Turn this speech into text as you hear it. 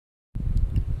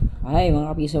Hi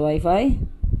mga kapiso wifi.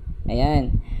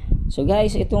 Ayan. So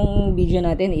guys, itong video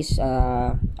natin is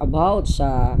about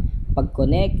sa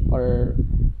pag-connect or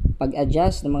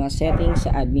pag-adjust ng mga settings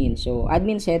sa admin. So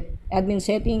admin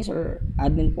settings or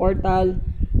admin portal,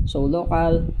 so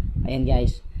local. Ayan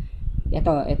guys.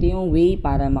 Ito yung way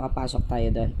para makapasok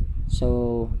tayo doon. So,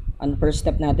 ano first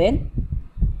step natin?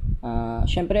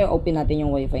 Syempre open natin yung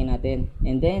wifi natin.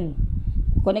 And then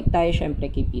connect tayo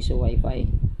syempre kay Piso Wifi.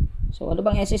 So, ano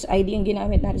bang SSID yung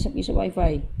ginamit natin sa Piso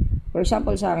Wi-Fi? For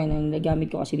example sa akin, ang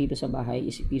nagamit ko kasi dito sa bahay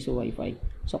is Piso Wi-Fi.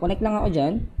 So, connect lang ako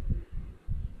dyan.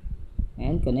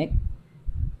 Ayan, connect.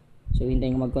 So,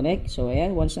 hintayin ko mag-connect. So,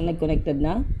 ayan, once na nag-connected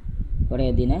na,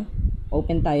 ready na,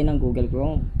 open tayo ng Google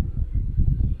Chrome.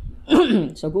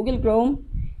 So, Google Chrome,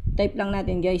 type lang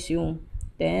natin guys yung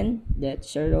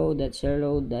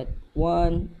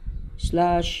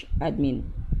 10.0.0.1/admin.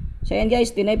 So ayan guys,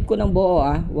 tinype ko ng buo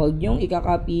Huwag nyong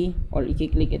i-copy or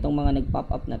i-click itong mga nag-pop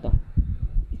up na to.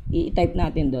 I-type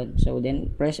natin doon. So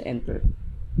then press enter.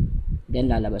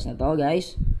 Then lalabas na to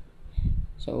guys.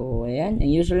 So ayan, ang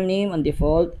username ang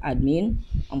default admin,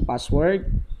 ang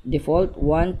password default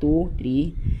 1 2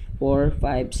 3 4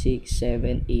 5 6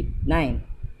 7 8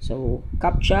 9. So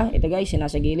captcha, ito guys,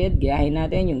 nasa gilid, gayahin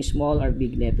natin yung small or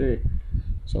big letter.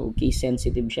 So case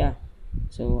sensitive siya.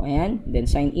 So ayan, then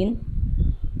sign in.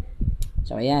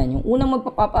 So ayan, yung unang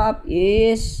magpa-pop up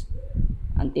is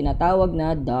ang tinatawag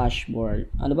na dashboard.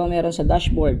 Ano ba meron sa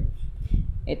dashboard?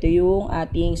 Ito yung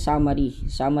ating summary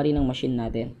ng machine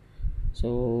natin.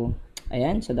 So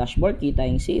ayan, sa dashboard kita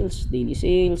yung sales, daily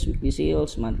sales, weekly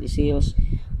sales, monthly sales,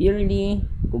 yearly,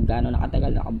 kung gaano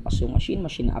nakatagal nakabukas yung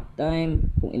machine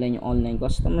uptime, kung ilan yung online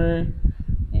customer,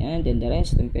 ayan, then the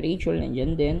rest, temperature,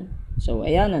 nandiyan din. So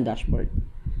ayan ang dashboard.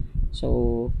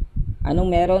 So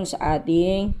anong meron sa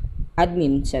ating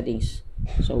admin settings?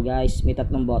 So guys, may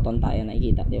tatlong button tayo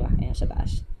nakikita, di ba? Ayan sa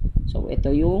taas. So ito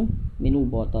yung menu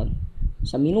button.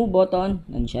 Sa menu button,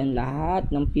 nandiyan lahat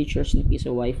ng features ni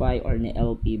Piso Wi-Fi or ni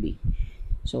LPB.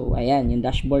 So ayan, yung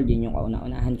dashboard, yun yung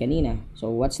kauna-unahan kanina. So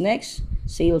what's next?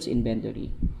 Sales inventory.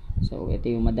 So ito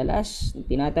yung madalas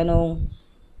tinatanong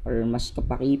or mas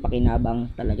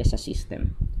kapaki-pakinabang talaga sa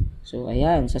system. So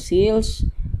ayan, sa sales,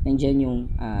 nandiyan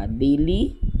yung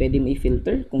daily, pwede mo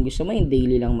i-filter. Kung gusto mo, yung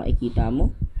daily lang makikita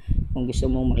mo. Kung gusto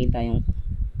mo makita yung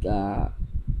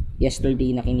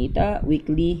yesterday na kinita,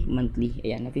 weekly, monthly.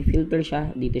 Ayan, napi-filter siya.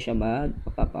 Dito siya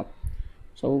mag-pop up.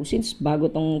 So, since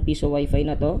bago tong Piso Wi-Fi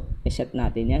na to, reset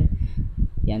natin yan.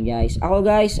 Yan guys. Ako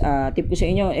guys, tip ko sa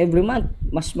inyo, every month,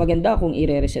 mas maganda kung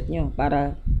i-reset nyo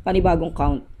para panibagong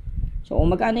count. So,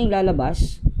 kung magkano yung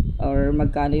lalabas or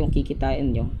magkano yung kikitain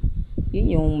nyo, yun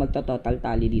yung magto-total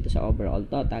tally dito sa overall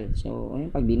total. So,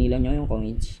 ayun, pag binilang nyo yung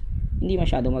coins, hindi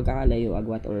masyadong magkakalayo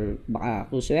agwat or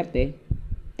baka kung swerte,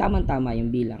 tamang-tama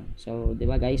yung bilang. So, di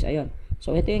ba guys? Ayun.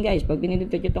 So, ito yun guys. Pag pinindot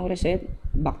nyo itong reset,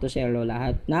 back to zero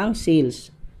lahat ng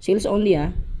sales. Sales only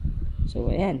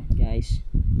So, ayan guys.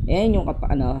 Ayan yung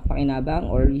pakinabang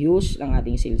or use ng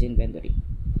ating sales inventory.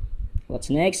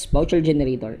 What's next? Voucher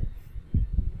generator.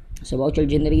 So, voucher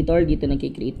generator, dito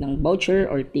nagkikreate ng voucher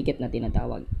or ticket na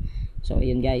tinatawag. So,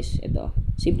 ayun guys, ito.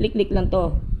 Simply click lang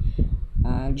to.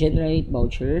 Generate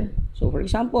voucher. So, for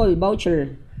example,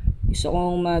 voucher. Gusto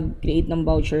kong mag-create ng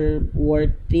voucher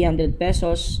worth 300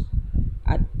 pesos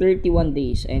at 31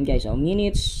 days. Ayun guys,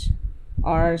 minutes,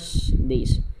 hours,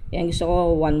 days. Ayan, gusto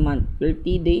ko 1 month,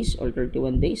 30 days or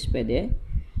 31 days, pwede.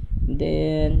 And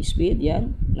then, speed,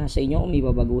 yan. Nasa inyo kung may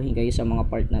babaguhin kayo sa mga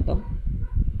part na to.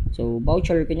 So,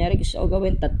 voucher, kunyari gusto ko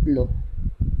gawin 3.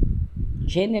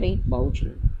 Generate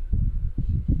voucher.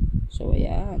 So,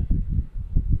 ayan.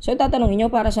 So, tatanungin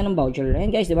nyo, para saan ang voucher?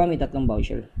 Ayan guys, di ba may 3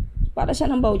 voucher? Para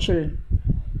saan ang voucher?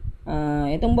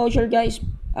 Itong voucher guys,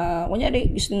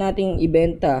 kunyari gusto nating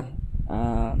ibenta.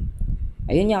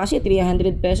 Ayun nga kasi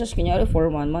 300 pesos, kunyari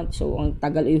for 1 month. So, ang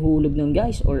tagal ihulog nun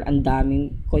guys, or ang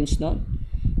daming coins nun.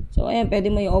 So, ayan, pwede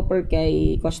mo i-offer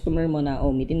kay customer mo na,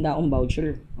 may tinda akong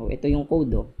voucher. Ito yung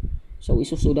code, So,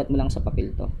 isusulat mo lang sa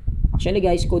papel to. Actually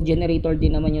guys, code generator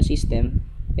din naman yung system.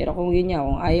 Pero kung yun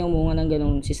kung ayaw mo nga ng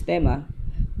ganong sistema,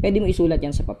 pwede mo isulat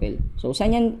yan sa papel. So,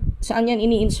 saan yan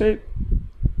ini-insert?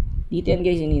 Dito yan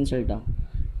guys, ini-insert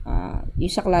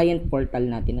yung sa client portal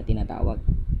natin na tinatawag.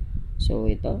 So,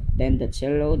 ito,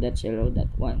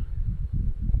 10.0.0.1.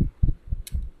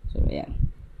 So, ayan.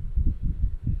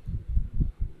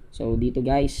 So, dito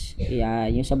guys,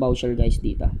 yung sa voucher guys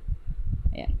dito.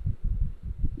 Ayan.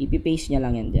 Ipi-paste niya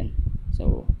lang yan dyan.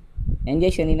 So, ayan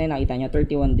guys, kanina nakita nyo,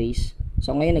 31 days.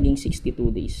 So, ngayon naging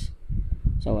 62 days.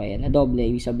 So, ayan, na doble,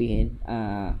 ibig sabihin,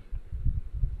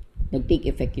 nag-take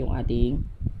effect yung ating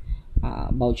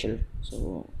voucher.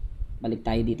 So, Balik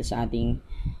tayo dito sa ating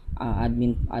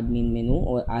admin menu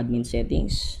o admin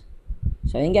settings.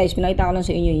 So ayan guys, pinakita ko lang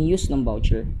sa inyo yung use ng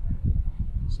voucher.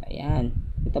 So ayan,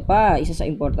 ito pa isa sa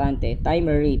importante,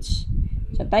 timer rates.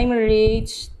 Sa timer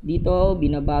rates dito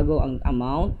binabago ang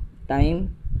amount,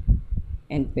 time,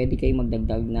 and pwede kayo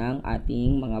magdagdag ng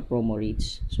ating mga promo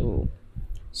rates. So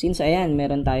since ayan,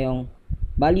 meron tayong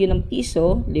value ng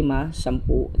piso, 5,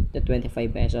 10, at 25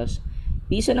 pesos.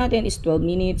 Piso natin is 12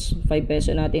 minutes, 5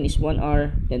 peso natin is 1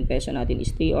 hour, 10 peso natin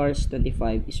is 3 hours,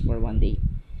 25 is for 1 day.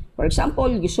 For example,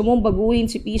 gusto mong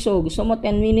baguhin si piso, gusto mo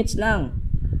 10 minutes lang.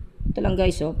 Ito lang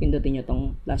guys, oh, pindutin nyo tong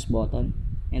plus button.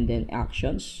 And then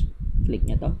actions, click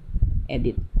nyo to,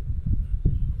 edit.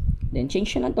 Then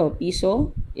change nyo na to,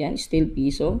 piso, yan, still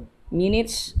piso.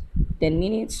 Minutes, 10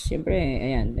 minutes, syempre,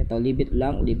 ayan, ito, leave it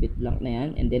lang na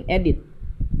yan. And then edit.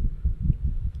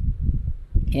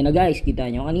 Ayan na guys,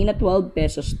 kita nyo. Kanina 12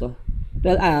 pesos to.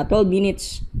 12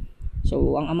 minutes.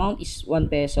 So, ang amount is 1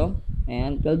 peso.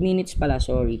 Ayan, 12 minutes pala,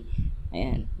 sorry.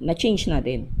 Ayan, na-change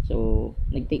natin. So,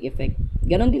 nag-take effect.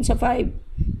 Ganon din sa 5,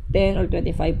 10, or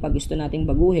 25. Pag gusto nating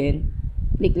baguhin,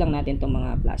 click lang natin itong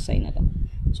mga plus sign na to.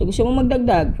 So, gusto mo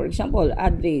magdagdag. For example,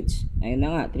 add rates. Ayun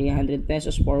na nga, 300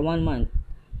 pesos for 1 month.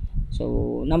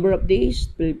 So, number of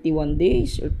days, 31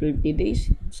 days or 30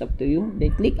 days. It's up to you.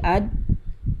 Then, click add.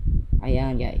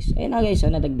 Ayan guys. Ayan na guys,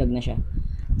 nadagdag na siya.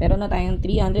 Pero na tayong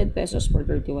 300 pesos for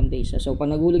 31 days. So pag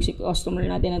nagulig si customer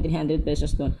natin ng 300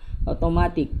 pesos doon,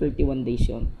 automatic 31 days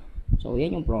yun. So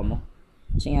yan yung promo.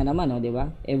 Kasi nga naman, di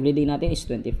ba? Everyday natin is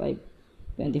 25.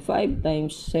 25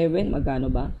 times 7,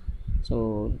 magkano ba?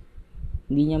 So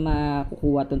hindi niya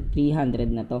makukuha tong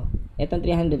 300 na to. Etong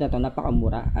 300 na to,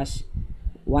 napakamura as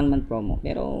 1 month promo.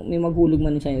 Pero may maghulog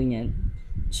man sa'yo niyan.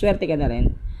 Swerte ka na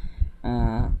rin.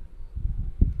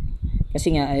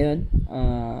 Kasi nga, ayun,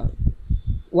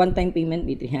 one-time payment,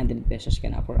 may 300 pesos ka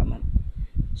na for a month.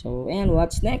 So, ayan,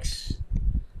 what's next?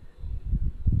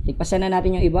 Tigpasan na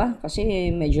natin yung iba kasi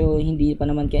medyo hindi pa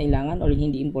naman kailangan or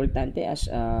hindi importante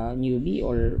as a newbie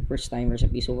or first timer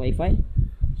sa Pisowifi.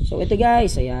 So, ito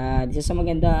guys, ayan, isa sa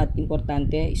maganda at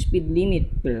importante, speed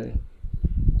limiter.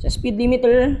 Sa speed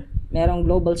limiter, merong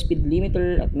global speed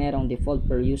limiter at merong default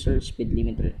per user speed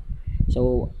limiter.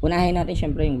 So, unahin natin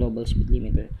syempre yung global speed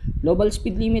limiter. Global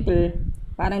speed limiter,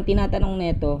 parang tinatanong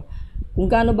neto kung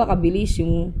gaano ba kabilis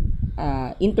yung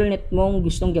internet mong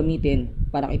gustong gamitin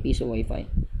para kay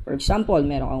Pisowifi. For example,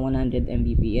 meron kang 100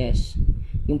 Mbps.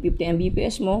 Yung 50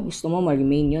 Mbps mo, gusto mo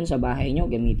ma-remain yun sa bahay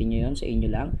nyo, gamitin nyo yun sa inyo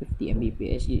lang, 50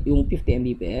 Mbps, yung 50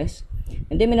 Mbps.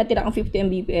 And then, may natira kang 50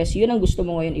 Mbps, yun ang gusto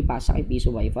mo ngayon ipasa kay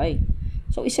Pisowifi.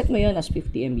 So, iset mo yun as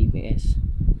 50 Mbps.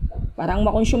 Parang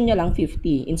makonsume niya lang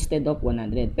 50 instead of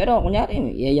 100. Pero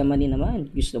kunyari, yayamanin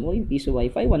naman. Gusto mo yung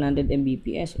Pisowifi 100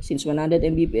 Mbps. Since 100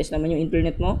 Mbps naman yung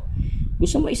internet mo,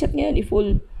 gusto mo iset ngayon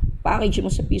i-full package mo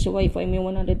sa Pisowifi may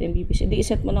 100 Mbps. Hindi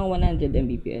iset mo ng 100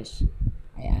 Mbps.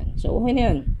 Ayan. So okay na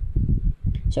yun.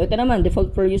 So ito naman,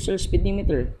 default per user speed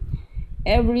limiter.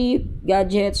 Every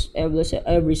gadgets,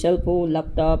 every cellphone,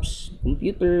 laptops,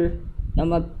 computer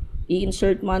na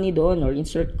i-insert money doon or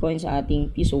insert coins sa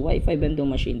ating Pisowifi vending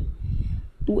machine,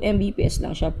 2 Mbps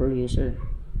lang siya per user.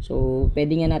 So,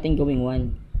 pwede nga natin gawing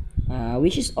 1.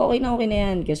 Which is okay na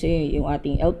yan kasi yung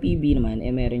ating LPB naman,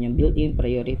 meron yung built-in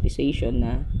prioritization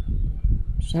na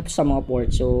sa mga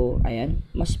port. So, ayan,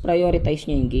 mas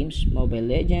prioritize niya yung games, Mobile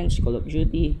Legends, Call of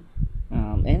Duty,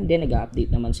 and then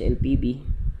nag-update naman sa LPB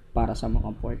para sa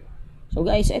mga port. So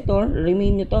guys, ito,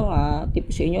 remain nyo to, tip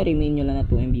sa inyo, remain nyo lang na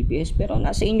 2 Mbps. Pero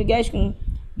nasa inyo guys, kung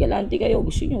galante kayo,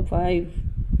 gusto nyo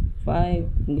 5,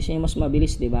 kung gusto nyo mas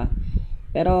mabilis, diba?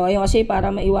 Pero ayun kasi,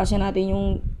 para maiwasan natin yung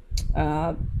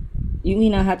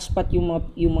hina-hotspot yung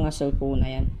mga cellphone,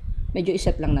 ayan, medyo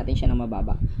iset lang natin siya na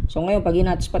mababa. So ngayon, pag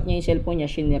hina-hotspot niya yung cellphone niya,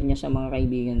 share niya sa mga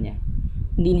kaibigan niya,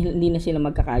 hindi na sila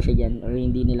magkakasya dyan, or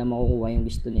hindi nila makukuha yung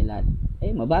gusto nila.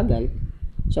 Mabagal.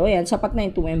 So ayan, sapat na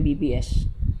yung 2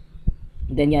 Mbps.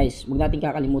 Then guys, huwag natin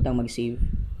kakalimutan mag-save.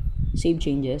 Save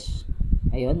changes.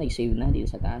 Ayun, nag-save na dito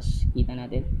sa taas. Kita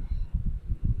natin.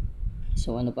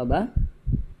 So ano pa ba?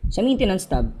 Sa maintenance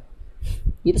tab.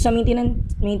 Dito sa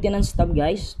maintenance tab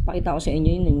guys, pakita ko sa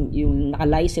inyo yung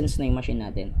naka-license na yung machine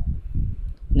natin.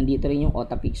 Nandito rin yung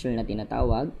auto pixel na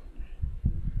tinatawag.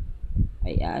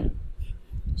 Ayan.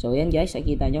 So ayan guys,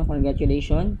 nakita nyo,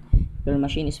 congratulations. Your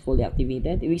machine is fully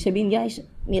activated. Ibig sabihin guys,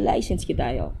 may license key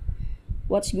tayo.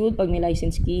 What's good pag may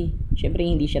license key? Syempre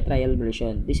hindi siya trial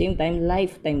version. The same time,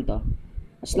 lifetime to.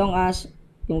 As long as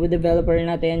yung web developer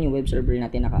natin, yung web server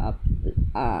natin naka-up,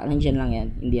 nandiyan lang yan.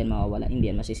 Hindi yan mawawala, hindi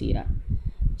yan masisira.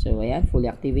 So ayan, fully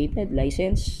activated,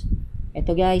 license.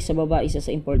 Ito guys, sa baba, isa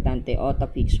sa importante, auto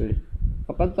pixel.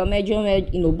 Kapag ka medyo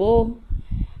inubo,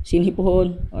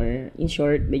 sinipon, or in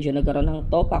short, medyo nagkaroon ng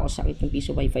topa o sakit yung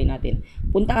Pisowifi natin,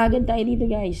 punta agad tayo dito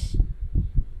guys.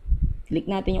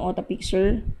 Click natin yung OTA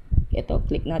Fixer. Ito,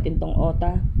 click natin tong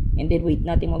OTA. And then wait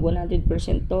natin mag 100%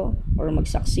 to or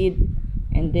mag-succeed.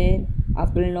 And then,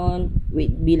 after nun,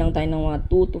 wait, bilang tayo ng mga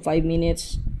 2 to 5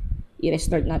 minutes,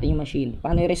 i-restart natin yung machine.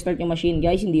 Paano i-restart yung machine?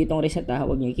 Guys, hindi itong reset ha,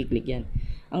 huwag nyo i-click yan.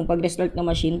 Ang pag-restart ng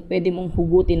machine, pwede mong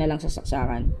hugutin na lang sa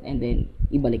saksakan. And then,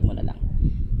 ibalik mo na lang.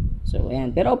 So,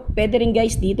 ayan. Pero, pwede rin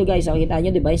guys, dito guys, kita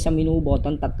nyo, diba, sa menu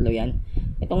button, tatlo yan.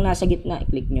 Itong nasa gitna,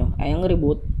 i-click nyo. Ayan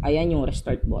reboot, ayan yung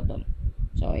restart button.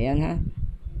 So, ayan ha.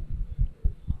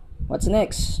 What's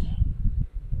next?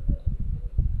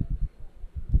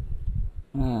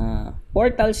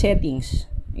 Portal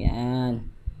settings. Ayan.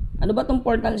 Ano ba tong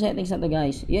portal settings na to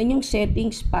guys? Yan yung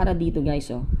settings para dito guys.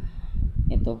 Oh.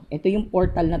 Ito yung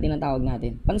portal na tinatawag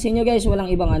natin. Pansin nyo guys, walang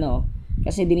ibang ano.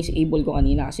 Kasi dinisable ko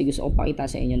kanina kasi gusto kong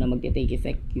pakita sa inyo na magte-take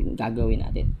effect yung gagawin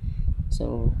natin.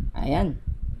 So, ayan.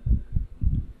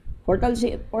 Portal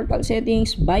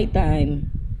settings, buy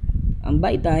time. Ang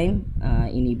buy time,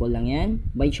 enable lang yan.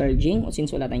 Buy charging, o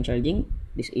since wala tayong charging,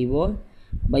 disable.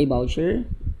 Buy voucher,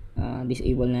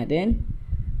 disable natin.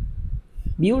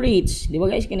 View rates, di ba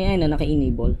guys, kanina na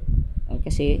naka-enable.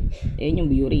 Kasi, ayun yung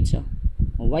view rates. Oh.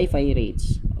 Wi-Fi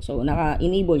rates. So,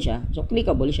 naka-enable siya. So,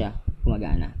 clickable siya.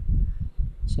 Gumagana.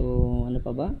 So, ano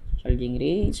pa ba? Charging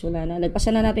rates, wala na.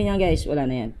 Lagpasan na natin yan guys, wala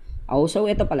na yan. So,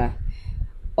 ito pala.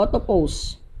 Auto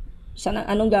pause.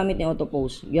 Anong gamit ni auto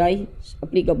pause? Guys,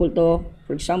 applicable to,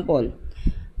 for example,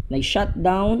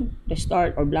 nag-shutdown,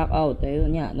 restart, or blackout.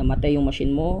 Ayun nga, namatay yung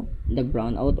machine mo,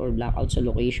 nag-brown out or blackout sa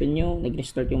location nyo,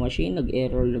 nag-restart yung machine,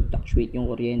 nag-error, nag-fluctuate yung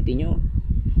kuryente nyo.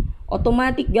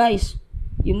 Automatic guys,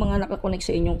 yung mga nakakonect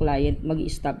sa inyong client,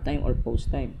 mag-stop time or pause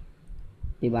time.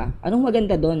 Diba? Anong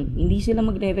maganda doon? Hindi sila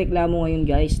magre-reklamo ngayon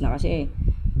guys, na kasi,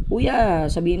 kuya,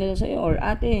 sabihin nila sa'yo, or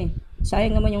ate,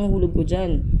 sayang naman yung hulog ko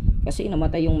dyan. Kasi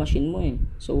namatay yung machine mo eh.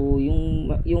 So, yung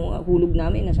hulog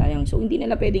namin nasayang. So, hindi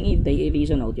nila pwedeng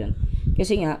i-reason out yan.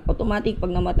 Kasi nga, automatic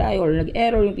pag namatay or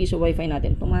nag-error yung Pisowifi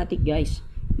natin, automatic guys,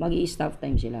 mag-i-stop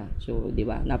time sila. So, di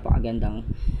ba? Napakaganda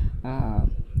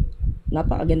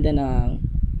ng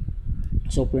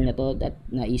software na to that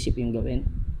naisip yung gawin.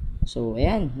 So,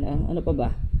 ayan. Ano pa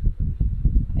ba?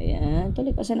 Ayan.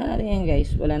 Tulipasan na natin yan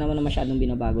guys. Wala naman na masyadong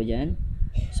binabago dyan.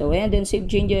 So, ayan, then save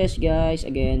changes guys.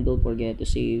 Again, don't forget to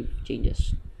save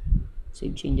changes.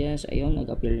 Save changes, ayun,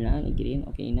 nag-appear na, nag-green,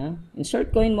 okay na.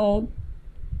 Insert coin mode,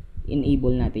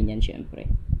 enable natin yan syempre.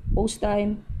 Post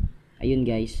time, ayun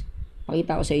guys.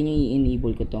 Pakita ko sa inyo,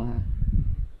 i-enable ko to ha.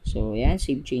 So, ayan,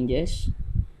 save changes.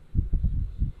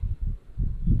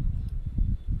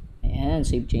 Ayan,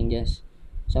 save changes.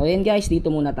 So, ayan guys,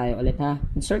 dito muna tayo ulit ha.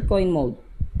 Insert coin mode,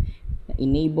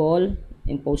 enable,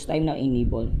 and post time na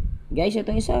enable. Guys,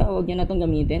 itong isa, huwag nyo na itong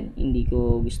gamitin. Hindi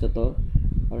ko gusto to.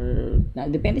 Or,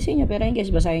 depende sa inyo. Pero yun guys,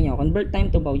 basahin nyo. Convert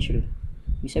time to voucher.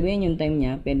 Ibig sabihin yung time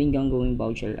niya, pwedeng gawing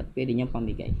voucher at pwede niyang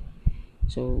pamigay.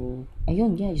 So,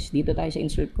 ayun guys. Dito tayo sa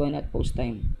insert coin at post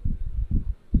time.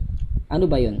 Ano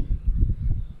ba yun?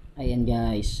 Ayan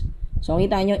guys. So,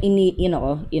 kita nyo,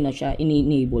 in-enable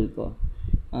ko.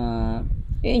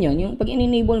 Ayun yun, yung pag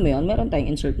in-enable mo yun, meron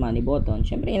tayong insert money button.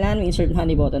 Siyempre, kailangan insert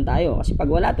money button tayo. Kasi pag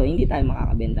wala to, hindi tayo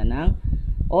makakabenta ng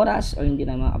oras or hindi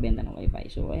tayo makakabenta ng wifi.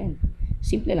 So, ayan.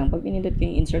 Simple lang. Pag pinindot ko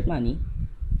yung insert money,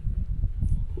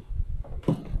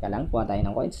 lang, kuha tayo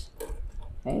ng coins.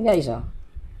 Ayan guys, oh.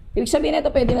 Ibig sabihin na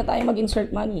ito, pwede na tayo mag-insert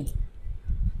money.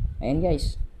 Ayan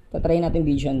guys. Tatry natin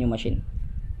vision yung machine.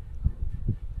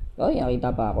 Oh, nakita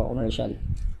pa ako, commercial.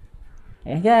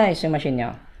 Ayan guys, yung machine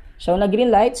nyo. So, na-green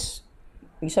lights,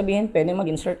 ibig sabihin, pwede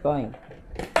mag-insert coin.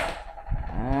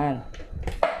 Ayan.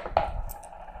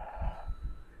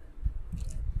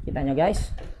 Kita nyo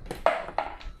guys.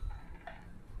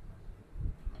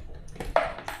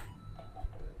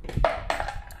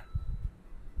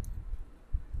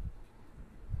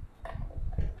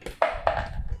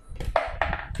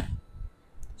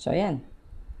 So, ayan.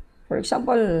 For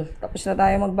example, tapos na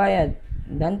tayo magbayad.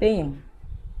 Done paying.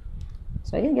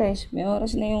 So, ayan guys. May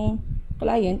oras na yung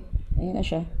client. Ayan na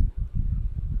siya.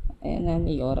 Ayan na,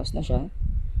 may oras na siya.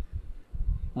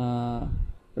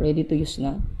 Ready to use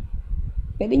na.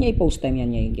 Pwede niya i-post time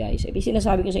yan ngayon guys. Ito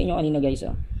sinasabi ko sa inyo kanina guys.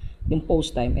 Yung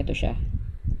post time, ito siya.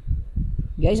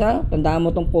 Guys tandaan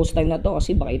mo tong post time na to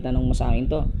kasi baka itanong mo sa akin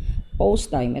to. Post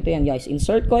time, ito yan guys.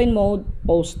 Insert coin mode,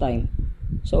 post time.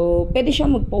 So, pwede siya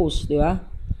mag-post, di ba?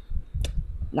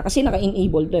 Kasi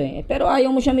naka-enable to eh. Pero ayaw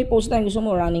mo siya may post time, gusto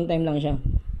mo running time lang siya.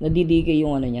 Nadidikay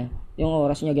yung ano niya, yung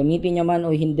oras niya. Gamitin niya man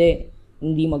o hindi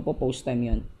magpo-post time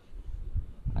 'yon.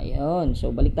 Ayun.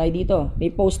 So, balik tayo dito. May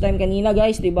post time kanina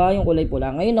guys, diba? Yung kulay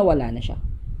pula. Ngayon nawala na siya.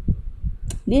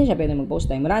 Hindi na siya pwede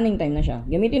mag-post time. Running time na siya.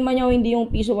 Gamitin man nyo hindi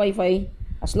yung Pisowifi.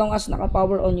 As long as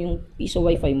naka-power on yung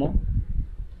Pisowifi mo.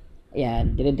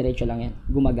 Ayan. Dire-diretso lang yan.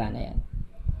 Gumagana yan.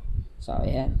 So,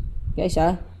 ayan. Guys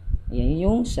ha. Ayan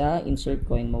yung sa insert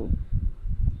coin mode.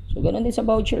 So, ganoon din sa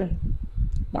voucher.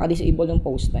 Naka-disable yung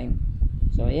post time.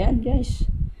 So, ayan guys.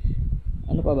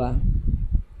 Ano pa ba?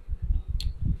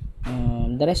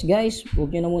 The rest guys, huwag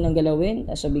nyo na munang galawin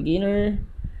as a beginner.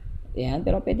 Ayan,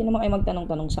 pero pwede naman kayo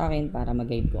magtanong-tanong sa akin para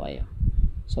mag-guide ko kayo.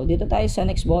 So, dito tayo sa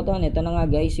next button. Ito na nga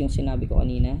guys, yung sinabi ko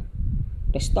kanina.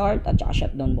 Restart at saka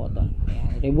shutdown button.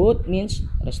 Ayan. Reboot means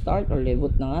restart or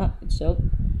reboot na nga itself.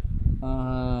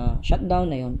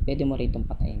 Shutdown na yun, pwede mo rito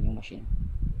patayin yung machine.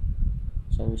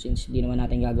 So, since hindi naman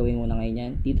natin gagawin muna ngayon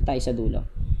yan, dito tayo sa dulo.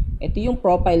 Ito yung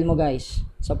profile mo guys.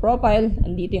 Sa profile,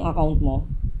 andito yung account mo.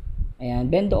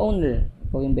 Ayan, bendo owner.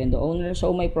 Ikaw yung bendo owner.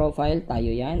 So, may profile, tayo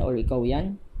yan or ikaw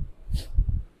yan.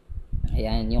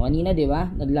 Ayan, yung kanina, di ba?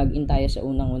 Nag-login tayo sa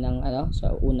sa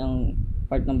unang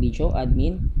part ng video,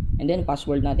 admin. And then,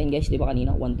 password natin guys, di ba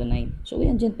kanina? 1 to 9. So,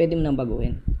 yan dyan, pwede mo nang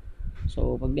baguhin.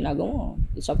 So, pag binago mo,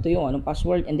 it's up to you anong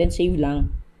password. And then, save lang.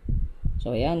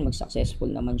 So, ayan, mag-successful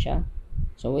naman siya.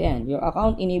 So, ayan, your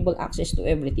account enable access to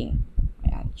everything.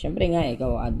 Ayan, syempre nga,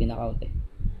 ikaw admin account eh.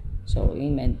 So,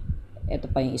 yun man. Ito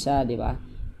pa yung isa, di ba?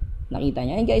 Nakita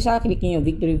niya. Ayan guys, click niyo yung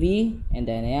Victory V. And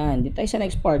then, ayan, dito tayo sa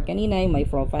next part. Kanina yung my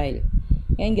profile.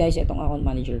 Ayan guys, itong account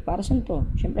manager. Para saan to?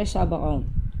 Syempre, sub account.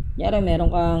 Nyari,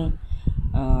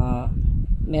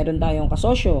 meron tayong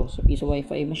kasosyo sa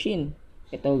Pisowifi machine.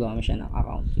 Ito, gawa mo siya ng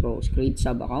account. So, create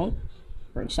sub account.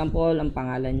 For example, ang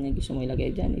pangalan niya gusto mo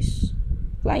ilagay dyan is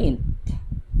client.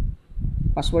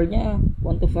 Password niya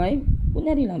 1 to 5.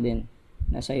 Kunwari lang din.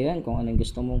 Nasa iyo yan kung anong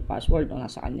gusto mong password o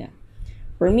nasa kanya.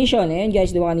 Permission. Ayan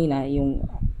guys, di ba kanina, yung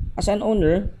as an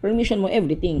owner, permission mo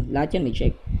everything. Lahat yan may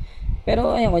check.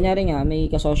 Pero ayan, kunyari nga, may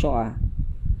kasosyo ka.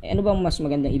 Eh, ano bang mas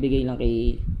magandang ibigay lang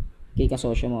kay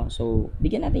kasosyo mo? So,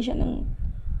 bigyan natin siya ng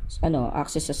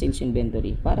access sa sales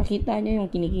inventory para kita niya yung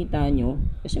kinikita nyo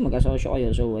kasi mag-asosyo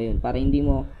kayo. So, ayun, para hindi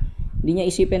niya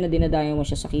isipin na dinadayo mo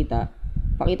siya sa kita,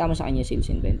 pakita mo sa kanya sales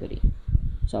inventory.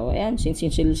 So, ayan, since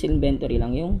sales inventory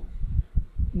lang yung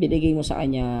binigay mo sa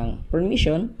kanyang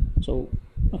permission, so,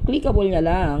 ang clickable niya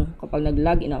lang kapag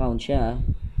nag-login account siya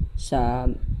sa,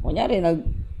 kunyari,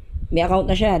 may account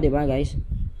na siya, di ba guys?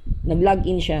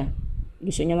 Nag-login siya.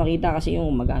 Gusto niya makita kasi yung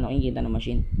magkano kinikita ng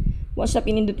machine. Once na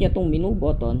pinindot niya itong menu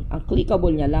button, ang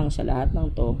clickable niya lang sa lahat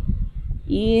ng to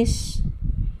is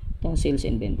itong sales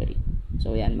inventory.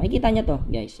 So, yan. Makikita niya to,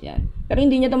 guys. Yan. Pero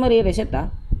hindi niya to marireset,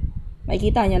 ha.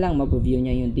 Makikita niya lang, mag-review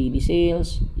niya yung daily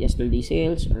sales, yesterday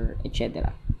sales, or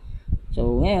etc.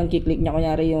 So, ngayon, kiklik niya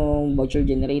kunyari yung voucher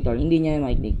generator. Hindi niya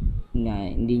makiklik.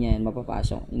 Hindi niya yan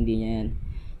mapapasok. Hindi niya yan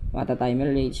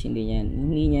mata-timer rates. Hindi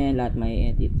niya yan lahat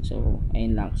may edit. So,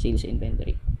 ayun lang. Sales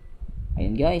inventory.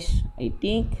 Ayun, guys. I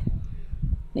think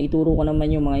naituro ko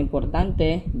naman yung mga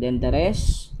importante. Then the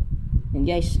rest, and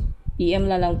guys,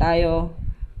 PM lang tayo.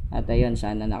 At ayun,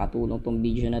 sana nakatulong tong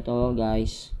video na to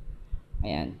guys.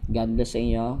 Ayan, God bless sa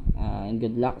inyo, and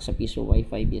good luck sa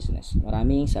Pisowifi business.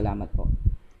 Maraming salamat po.